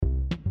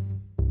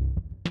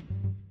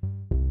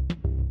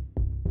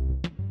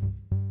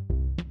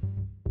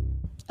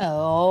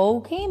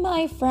Okay,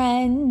 my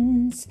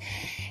friends.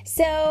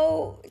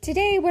 So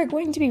today we're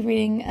going to be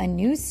reading a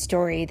news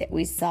story that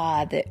we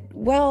saw that,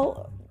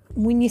 well,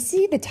 when you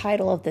see the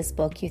title of this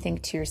book, you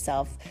think to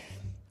yourself,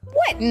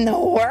 what in the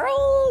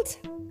world?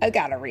 I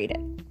gotta read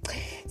it.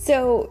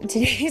 So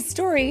today's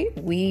story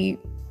we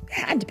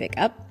had to pick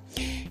up.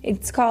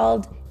 It's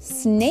called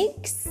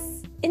Snakes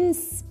in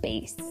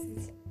Space.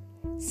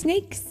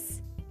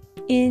 Snakes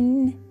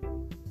in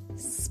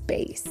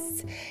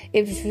Space.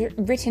 It was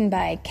written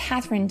by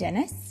Catherine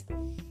Dennis.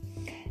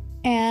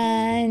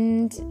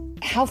 And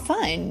how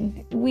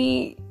fun.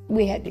 We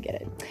had to get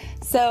it.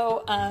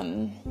 So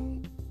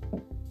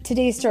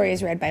today's story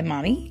is read by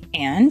Mommy.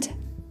 And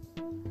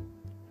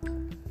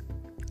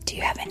do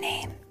you have a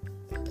name?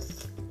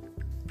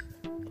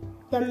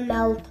 The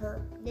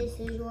Melter. This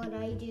is what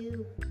I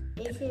do.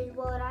 This is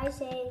what I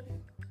say.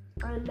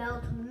 I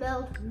melt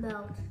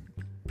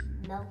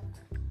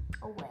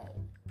away.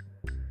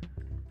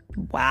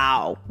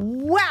 Wow.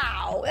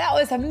 That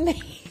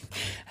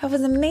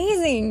was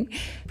amazing.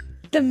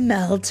 The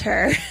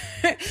Melter.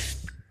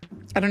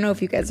 I don't know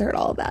if you guys heard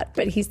all of that,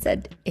 but he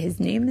said his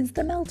name is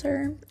the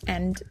Melter.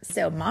 And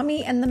so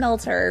Mommy and the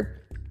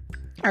Melter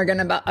are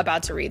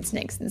about to read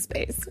Snakes in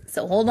Space.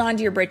 So hold on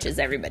to your britches,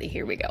 everybody.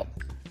 Here we go.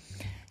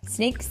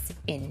 Snakes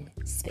in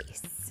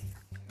Space.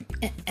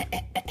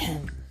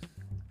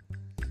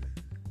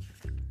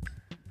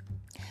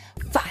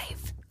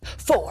 5,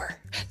 4,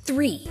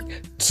 3,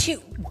 2,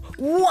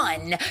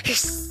 1.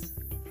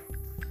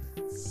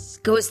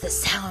 Goes the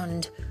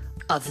sound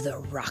of the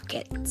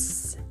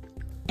rockets.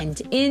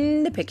 And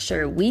in the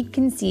picture, we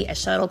can see a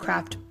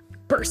shuttlecraft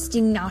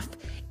bursting off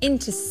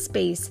into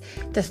space.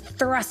 The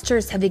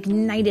thrusters have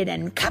ignited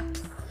and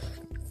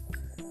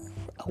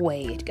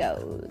away it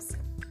goes.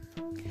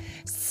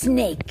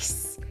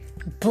 Snakes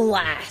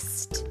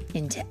blast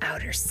into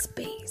outer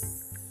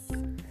space.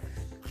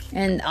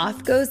 And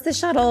off goes the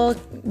shuttle,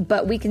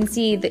 but we can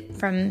see that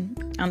from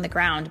on the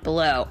ground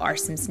below are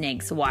some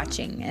snakes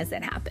watching as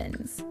it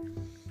happens.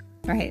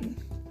 Right?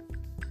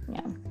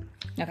 Yeah.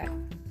 Okay.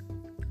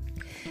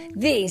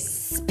 They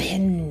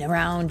spin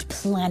around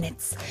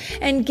planets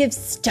and give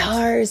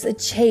stars a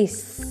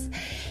chase.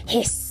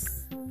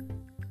 Hiss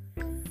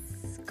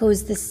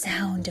goes the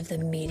sound of the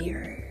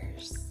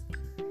meteors.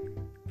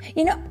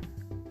 You know,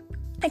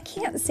 I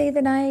can't say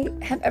that I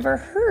have ever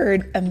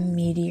heard a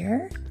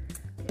meteor,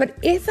 but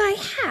if I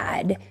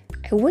had,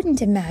 I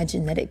wouldn't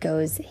imagine that it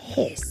goes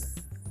hiss.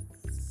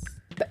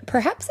 But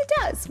perhaps it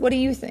does. What do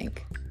you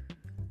think?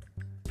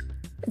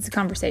 It's a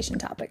conversation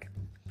topic.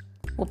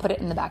 We'll put it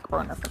in the back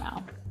burner for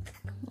now.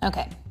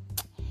 Okay.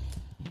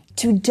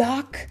 To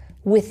dock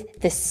with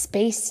the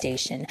space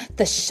station,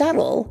 the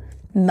shuttle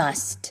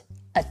must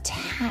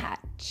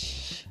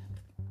attach.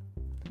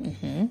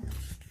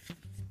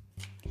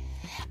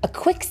 A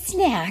quick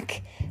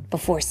snack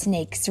before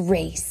snakes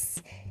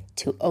race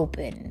to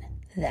open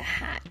the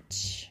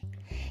hatch.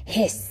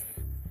 Hiss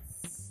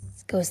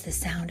goes the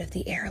sound of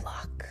the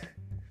airlock.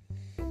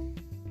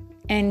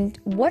 And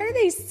what are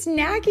they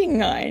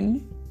snacking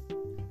on?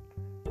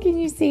 Can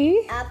you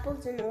see?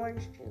 Apples and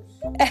orange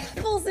juice.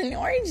 Apples and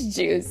orange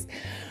juice.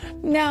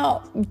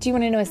 Now, do you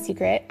want to know a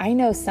secret? I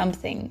know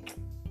something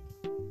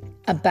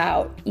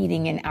about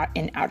eating in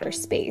outer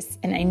space.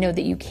 And I know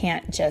that you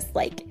can't just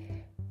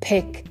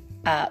pick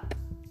up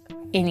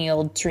any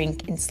old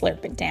drink and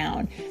slurp it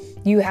down.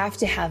 You have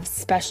to have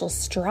special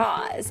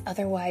straws.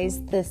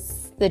 Otherwise,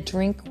 the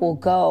drink will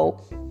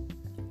go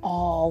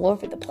all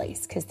over the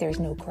place because there's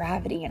no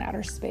gravity in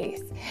outer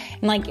space.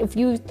 And if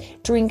you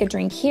drink a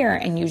drink here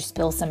and you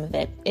spill some of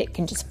it, it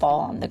can just fall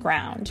on the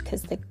ground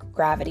because the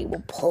gravity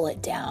will pull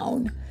it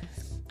down.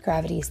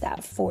 Gravity is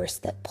that force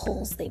that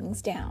pulls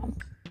things down.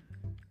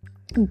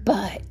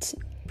 But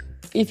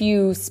if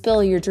you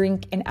spill your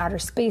drink in outer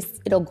space,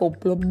 it'll go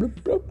blub,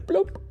 blub, blub,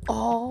 blub,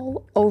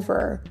 all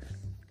over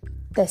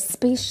the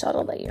space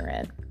shuttle that you're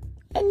in.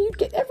 And you'd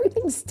get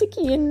everything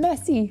sticky and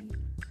messy.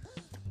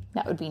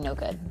 That would be no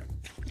good.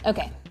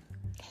 Okay.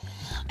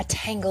 A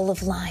tangle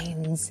of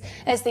lines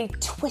as they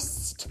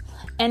twist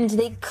and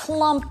they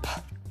clump.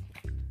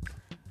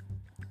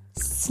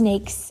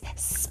 Snakes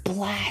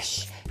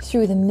splash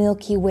through the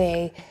Milky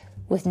Way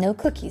with no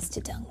cookies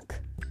to dunk.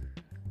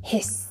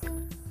 Hiss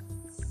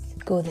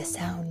go the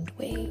sound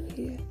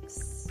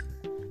waves.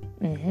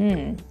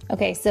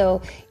 Okay,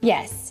 so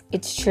yes,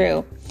 it's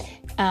true.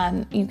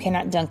 You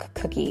cannot dunk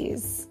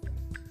cookies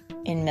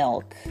in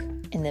milk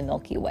in the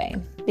Milky Way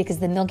because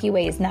the Milky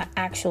Way is not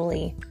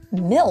actually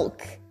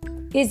milk,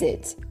 is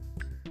it?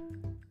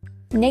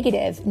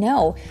 Negative.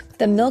 No,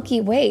 the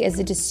Milky Way is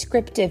a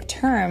descriptive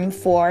term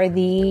for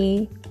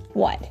the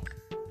what?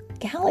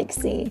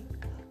 Galaxy.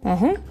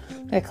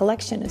 A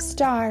collection of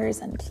stars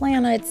and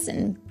planets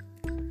and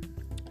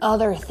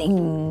other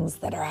things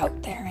that are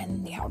out there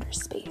in the outer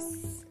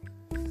space.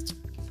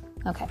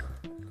 Okay.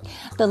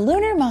 The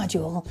lunar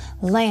module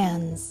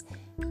lands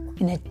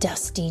in a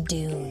dusty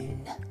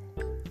dune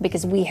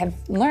because we have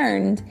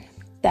learned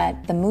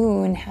that the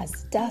moon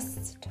has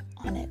dust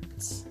on it.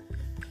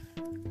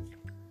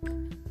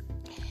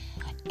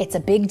 It's a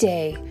big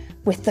day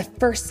with the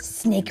first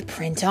snake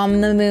print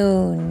on the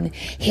moon.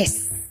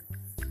 Hiss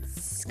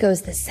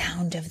goes the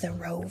sound of the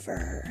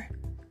rover.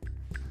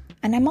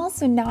 And I'm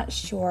also not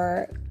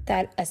sure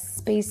that a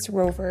space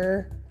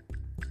rover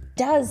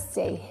does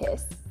say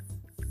hiss.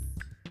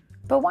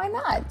 But why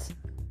not?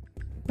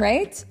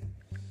 Right?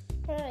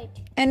 Right.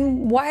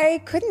 And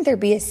why couldn't there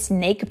be a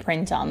snake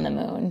print on the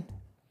moon?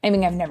 I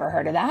mean, I've never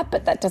heard of that,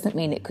 but that doesn't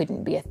mean it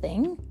couldn't be a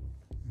thing,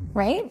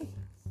 right?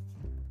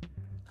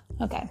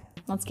 Okay,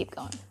 let's keep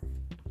going.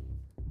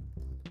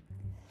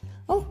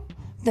 Oh,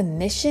 the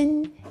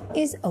mission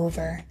is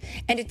over,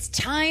 and it's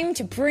time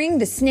to bring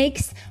the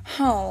snakes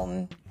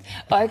home.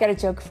 Oh, I got a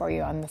joke for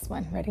you on this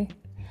one. Ready?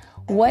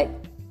 What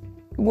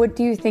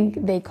do you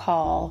think they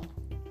call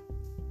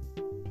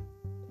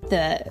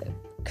the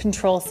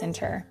control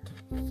center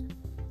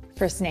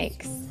for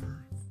snakes?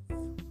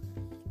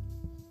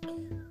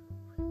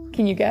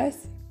 Can you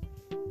guess?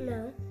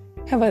 No.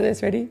 How about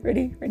this? Ready?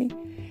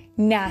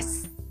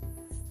 NASA.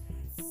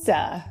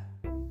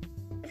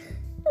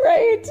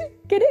 Right?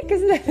 Get it?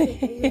 Because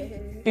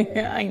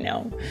I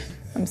know.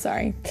 I'm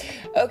sorry.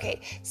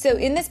 Okay, so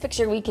in this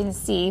picture we can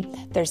see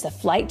there's a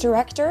flight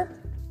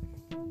director,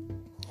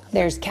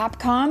 there's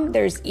Capcom,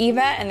 there's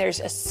Eva, and there's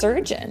a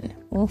surgeon.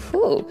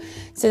 Woohoo!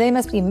 So they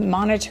must be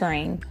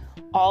monitoring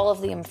all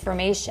of the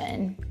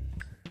information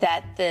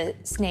that the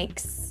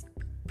snakes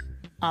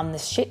on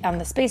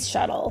the space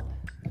shuttle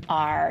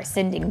are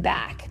sending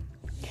back.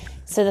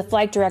 So the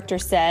flight director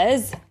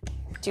says,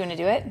 do you want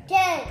to do it?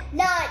 10,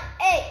 9,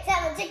 8,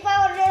 7, 6,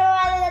 5,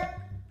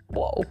 4,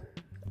 Whoa.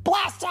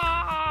 Blast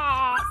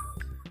off!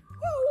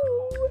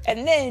 Woo!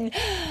 And then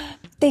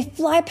they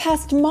fly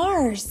past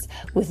Mars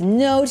with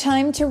no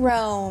time to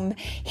roam.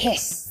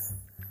 Hiss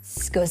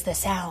goes the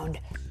sound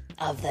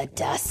of the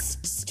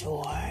dust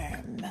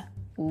storm.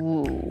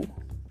 Ooh.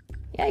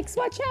 Yikes,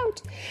 watch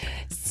out.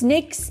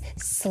 Snakes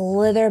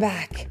slither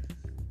back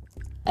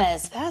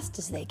as fast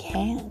as they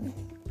can.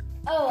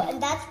 Oh,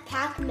 and that's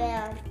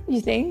Pac-Man.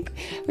 You think?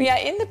 Yeah,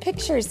 in the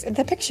pictures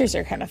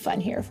are kind of fun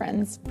here,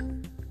 friends.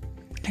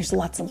 There's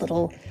lots of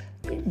little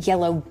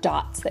yellow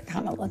dots that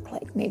kind of look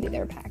like maybe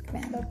they're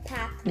Pac-Man. The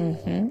Pac.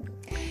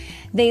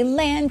 They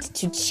land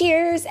to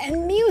cheers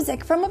and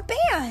music from a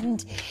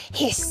band.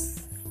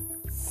 Hiss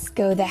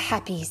go the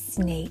happy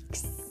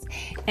snakes.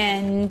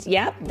 And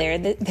yep,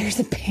 there's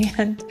a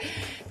band.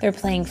 They're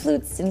playing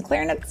flutes and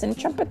clarinets and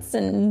trumpets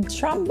and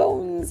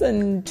trombones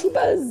and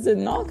tubas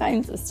and all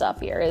kinds of stuff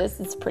here. This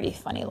is pretty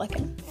funny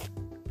looking.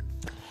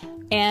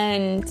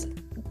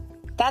 And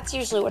that's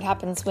usually what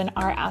happens when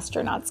our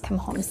astronauts come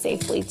home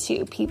safely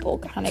too. People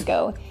kind of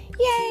go,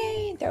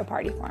 yay, throw a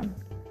party for them.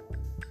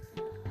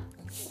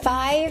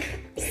 5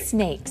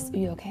 snakes, are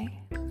you okay?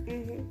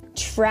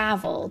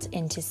 Traveled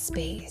into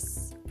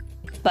space.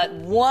 But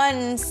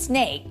one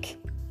snake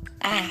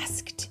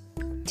asked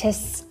to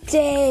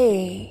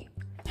stay.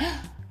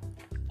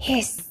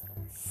 Hiss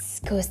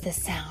goes the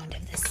sound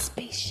of the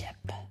spaceship.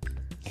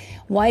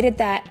 Why did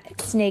that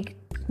snake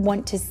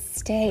want to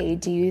stay,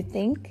 do you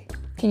think?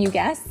 Can you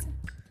guess?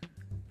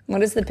 What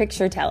does the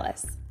picture tell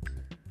us?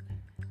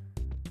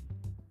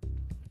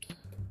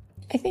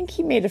 I think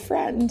he made a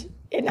friend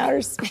in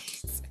outer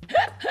space.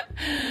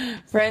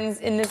 Friends,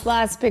 in this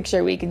last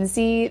picture, we can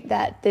see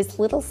that this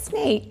little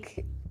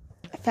snake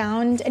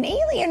found an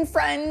alien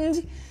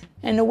friend,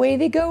 and away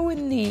they go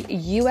in the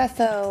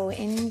UFO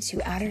into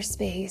outer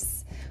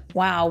space.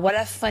 Wow, what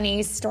a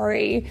funny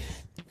story.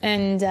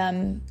 And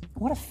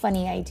what a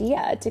funny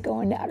idea to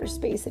go into outer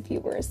space if you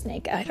were a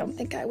snake. I don't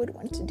think I would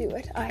want to do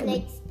it.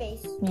 Snake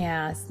space.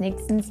 Yeah,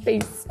 snakes in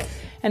space.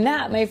 And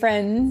that, my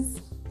friends,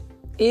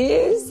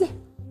 is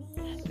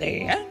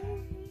the end.